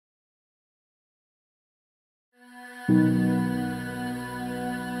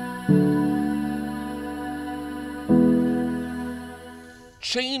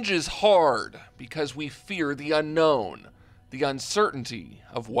Change is hard because we fear the unknown, the uncertainty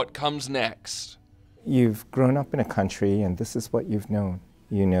of what comes next. You've grown up in a country and this is what you've known.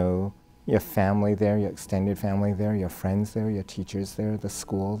 You know your family there, your extended family there, your friends there, your teachers there, the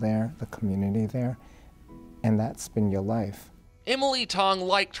school there, the community there, and that's been your life. Emily Tang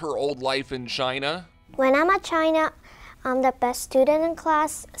liked her old life in China. When I'm at China, I'm the best student in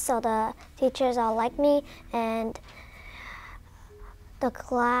class, so the teachers all like me, and the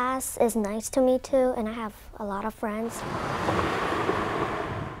class is nice to me too, and I have a lot of friends.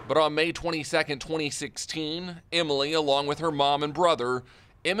 But on May 22nd, 2016, Emily, along with her mom and brother,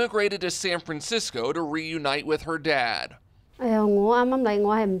 immigrated to San Francisco to reunite with her dad. 我啱啱嚟，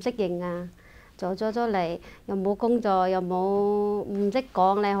我係唔適應啊，做咗嚟又冇工作，又冇唔識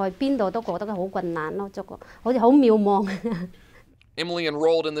講咧，去邊度都覺得好困難咯，好似好渺茫。Emily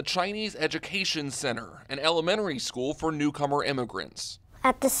enrolled in the Chinese Education Center, an elementary school for newcomer immigrants.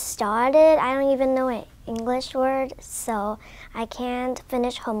 At the start, I don't even know an English word, so I can't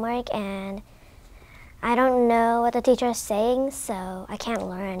finish homework and I don't know what the teacher is saying, so I can't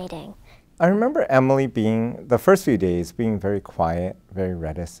learn anything. I remember Emily the first few days, being very quiet, very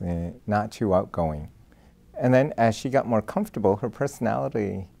reticent, not too outgoing. And then as she got more comfortable, her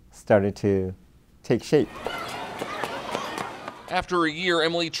personality started to take shape. After a year,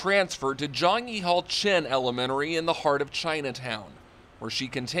 Emily transferred to John Yehall Chin Elementary in the heart of Chinatown, where she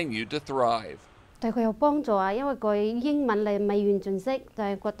continued to thrive. 對佢有幫助啊，因為佢英文你未完全識，就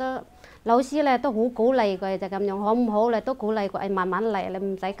係覺得老師咧都好鼓勵佢，就咁樣好唔好咧都鼓勵佢，慢慢嚟，你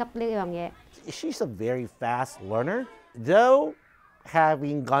唔使急呢樣嘢。She's a very fast learner. Though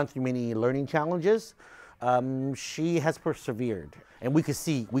having gone through many learning challenges, she has persevered, and we could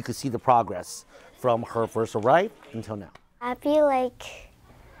see the progress from her first arrival until now. I feel like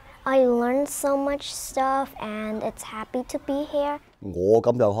I learned so much stuff and it's happy to be here. 我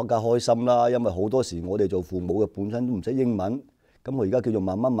咁就更加開心啦，因為好多時我哋做父母嘅本身都唔識英文，咁我而家叫做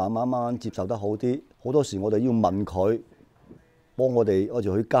慢慢接受得好啲。好多時我哋要問佢，幫我哋，我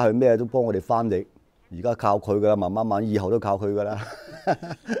哋去街去咩都幫我哋翻譯。而家靠佢㗎啦，慢以後都靠佢㗎啦。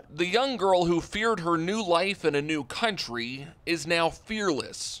The young girl who feared her new life in a new country is now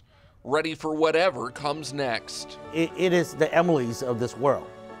fearless, ready for whatever comes next. It is the Emilys of this world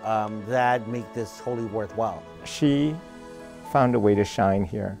that make this wholly worthwhile. She found a way to shine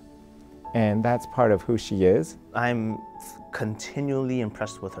here, and that's part of who she is. I'm continually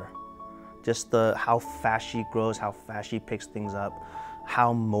impressed with her. Just how fast she grows, how fast she picks things up,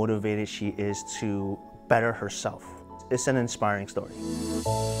 how motivated she is to better herself. It's an inspiring story.